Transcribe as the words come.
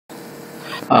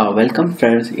Welcome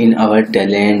friends in our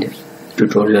Talend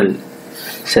tutorial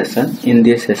session. In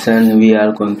this session we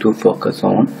are going to focus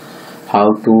on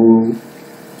how to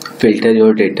filter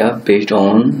your data based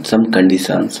on some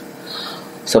conditions.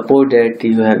 Suppose that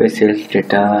you have a sales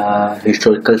data,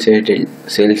 historical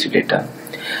sales data,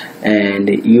 and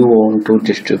you want to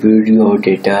distribute your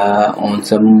data on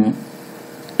some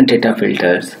data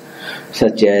filters,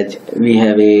 such as we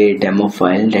have a demo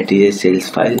file, that is a sales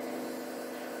file.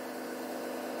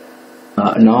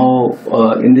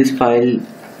 In this file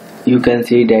you can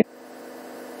see that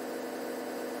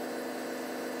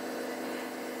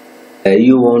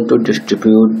you want to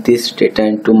distribute this data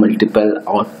into multiple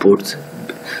outputs.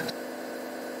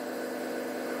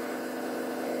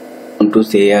 Want to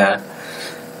say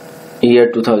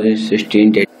year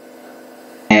 2016 data,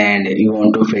 and you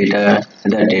want to filter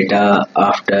the data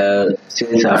after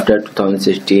sales after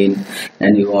 2016,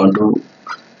 and you want to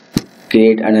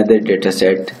create another data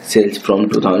set sales from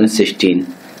 2016.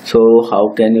 So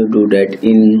how can you do that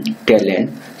in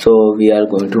Talend? So we are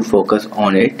going to focus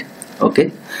on it.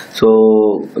 Okay,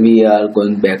 so we are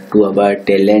going back to our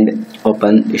Talend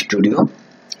Open Studio.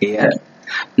 Here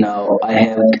now I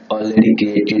have already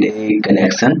created a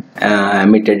connection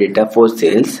metadata for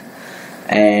sales,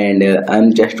 and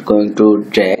I'm just going to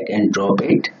drag and drop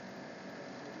it.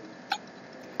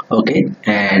 Okay,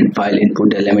 and file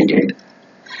input delimited.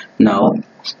 Now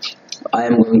I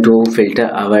am going to filter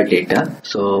our data.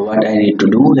 So what I need to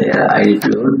do here, I need to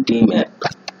do tMap.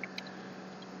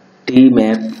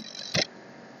 tMap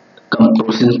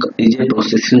is a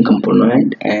processing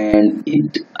component, and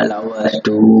it allows us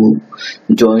to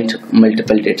join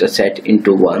multiple data set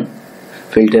into one,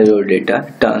 filter your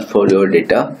data, transfer your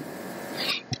data.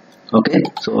 Okay,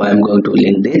 so I am going to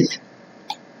link this.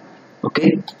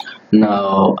 Okay,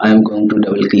 now I am going to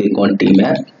double click on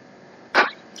tMap.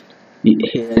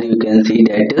 Here you can see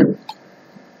that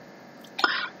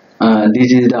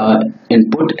this is the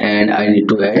input, and I need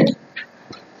to add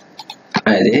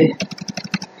as a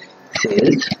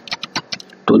sales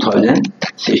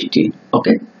 2016.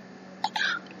 Okay,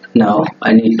 now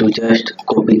I need to just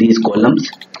copy these columns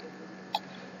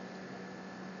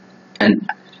and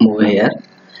move here,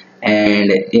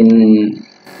 and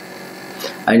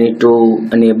I need to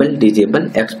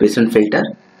disable expression filter,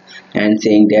 and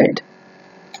saying that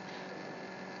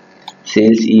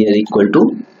sales year equal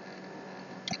to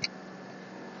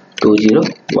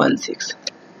 2016.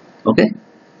 Okay,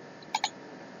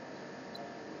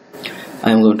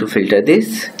 I am going to filter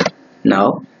this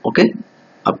now. Okay,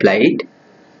 apply it.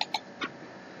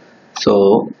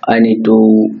 So I need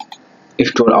to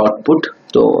store output.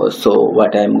 So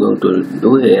what I am going to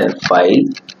do here, file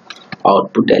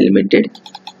output delimited,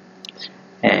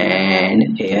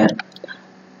 and here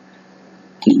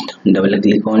double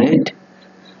click on it.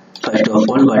 First of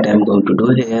all, what I am going to do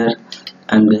here,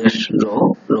 I am just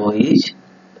row is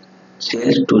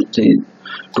sales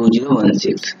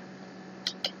 2016.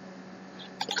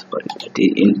 Sorry, the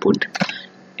input,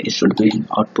 it should be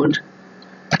output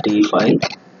t5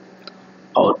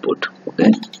 output.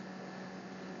 Okay,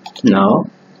 now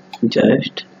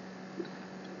just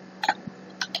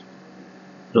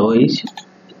row is,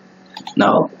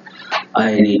 now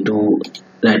I need to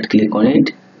right click on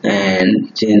it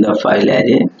and change the file as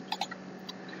a,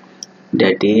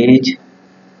 that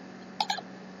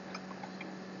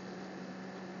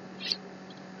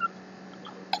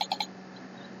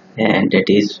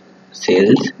is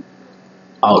sales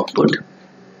output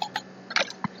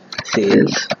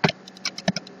sales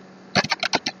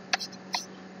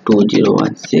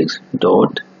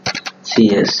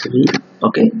 2016.csv.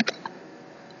 okay,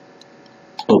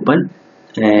 open,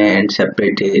 and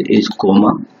separate is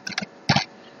comma.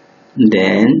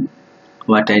 Then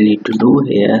what I need to do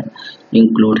here,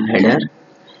 include header,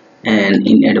 and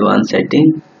in advanced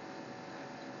setting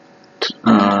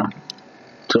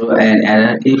throw an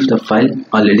error if the file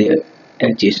already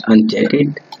exists. Uncheck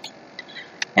it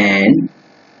and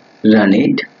run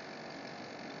it.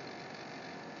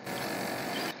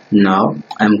 Now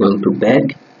I am going to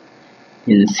back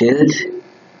in sales,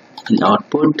 in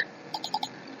output.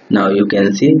 Now you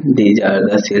can see these are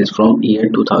the sales from year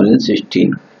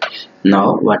 2016.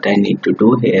 Now what I need to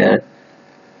do here,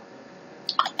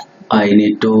 I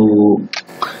need to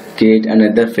create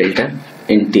another filter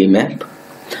in tMap.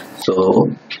 So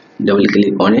double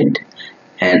click on it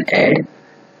and add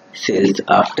sales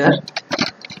after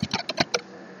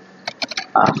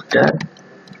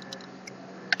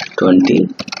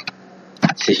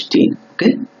 2016.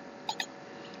 Okay,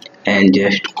 and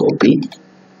just copy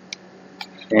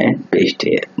and paste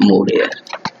here, move here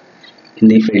in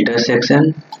the filter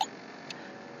section,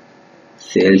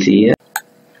 sales year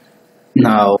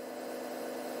Now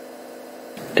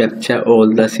capture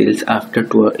all the sales after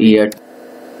 2 years.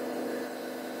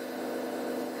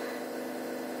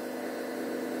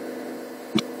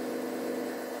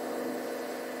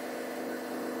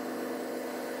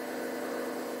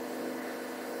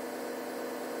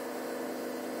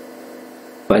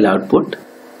 File output.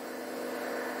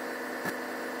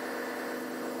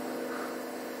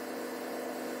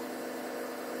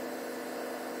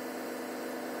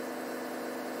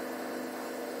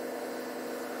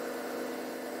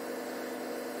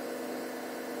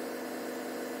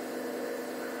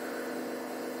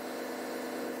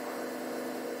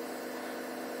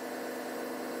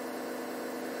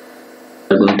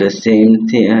 We're going to same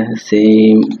things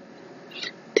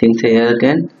here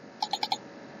again.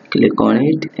 Click on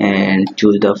it and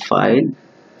choose the file.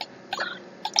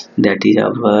 That is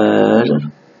our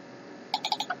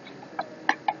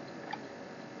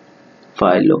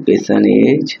file location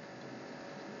is,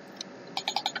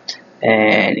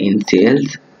 and in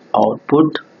sales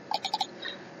output,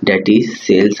 that is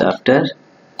sales after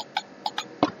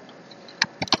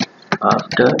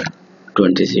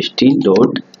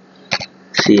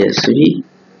 2016.csv.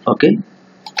 okay,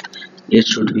 it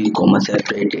should be comma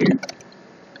separated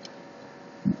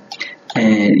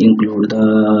and include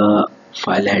the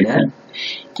file header.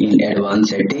 In advanced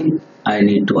setting I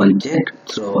need to uncheck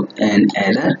throw an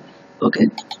error. Okay,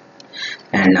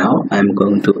 and now I'm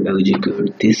going to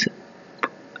execute this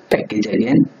package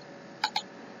again.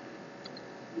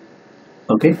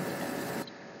 Okay,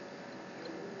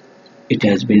 it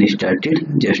has been started.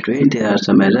 Just wait, there are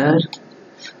some errors.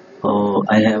 Oh,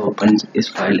 I have opened this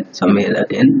file somewhere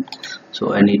again,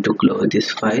 so I need to close this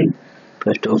file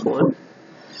first of all.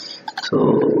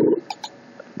 So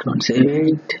don't save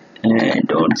it and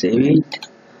don't save it.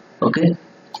 Okay,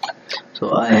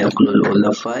 so I have closed all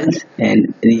the files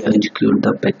and re-execute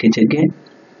the package again.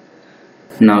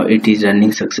 Now it is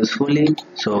running successfully.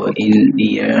 So in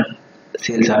year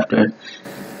sales after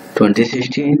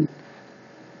 2016,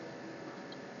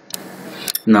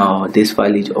 now this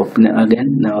file is open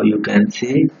again. Now you can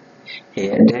see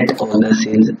here that all the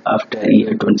sales after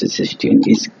year 2016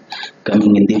 is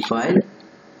coming in the file.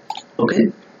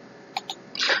 Okay,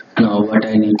 now what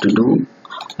I need to do,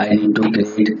 I need to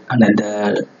create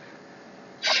another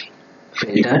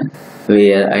filter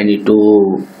where I need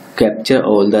to capture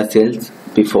all the sales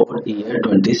before year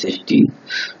 2016.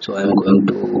 So I'm going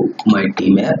to my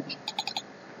tMap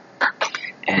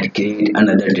and create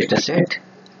another data set,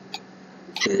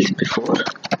 sales before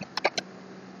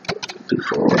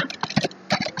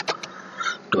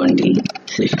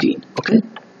 2016. Okay,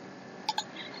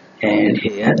 and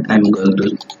here I'm going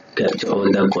to capture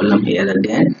all the column here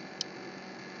again.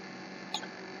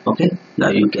 Okay, now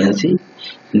you can see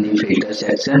in the filter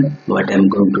section what I'm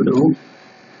going to do,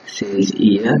 sales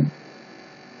year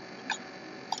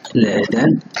less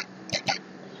than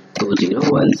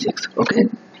 2016. Okay,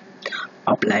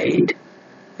 apply it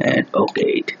and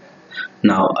okay it.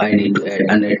 Now I need to add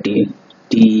another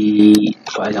t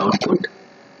file output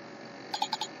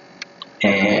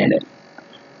and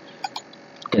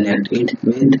connect it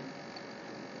with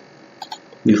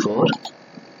before.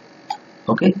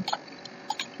 Okay,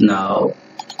 now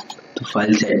the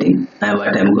file setting, now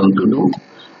what I'm going to do,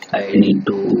 I need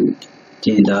to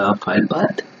change the file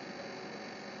path.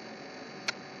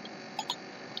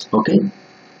 Okay,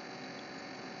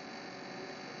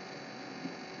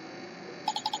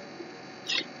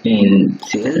 in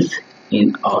sales,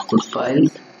 in output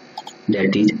files,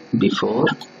 that is before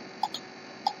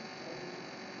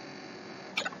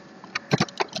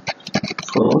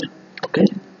okay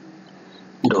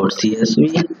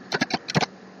 .csv,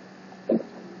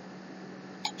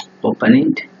 open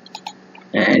it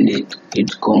and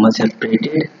it's comma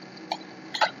separated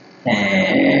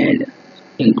and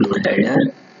include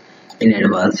header. In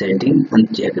advanced setting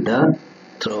uncheck the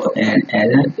throw an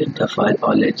error if the file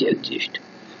already exists.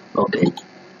 Okay,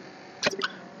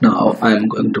 now I am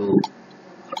going to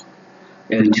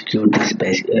execute this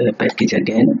package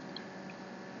again.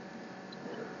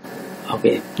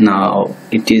 Okay, now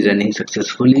it is running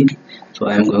successfully. So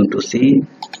I am going to see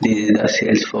this is the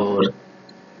sales for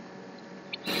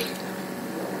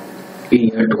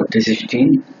year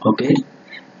 2016. Okay,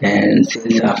 and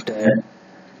sales after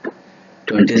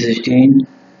 2016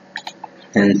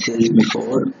 and sales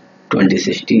before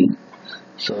 2016.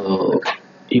 So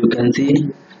you can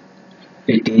see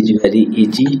it is very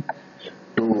easy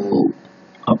to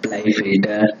apply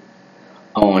filter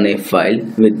on a file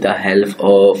with the help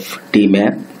of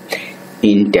tMap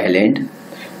in Talend.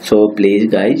 So please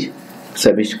guys,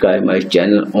 subscribe my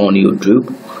channel on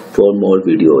YouTube for more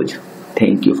videos.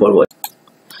 Thank you for watching.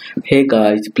 Hey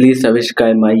guys, please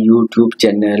subscribe my YouTube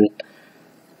channel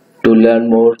to learn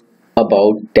more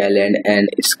about Talend and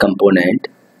its component.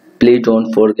 Please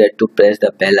don't forget to press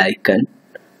the bell icon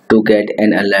to get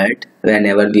an alert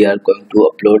whenever we are going to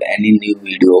upload any new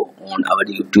video on our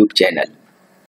YouTube channel.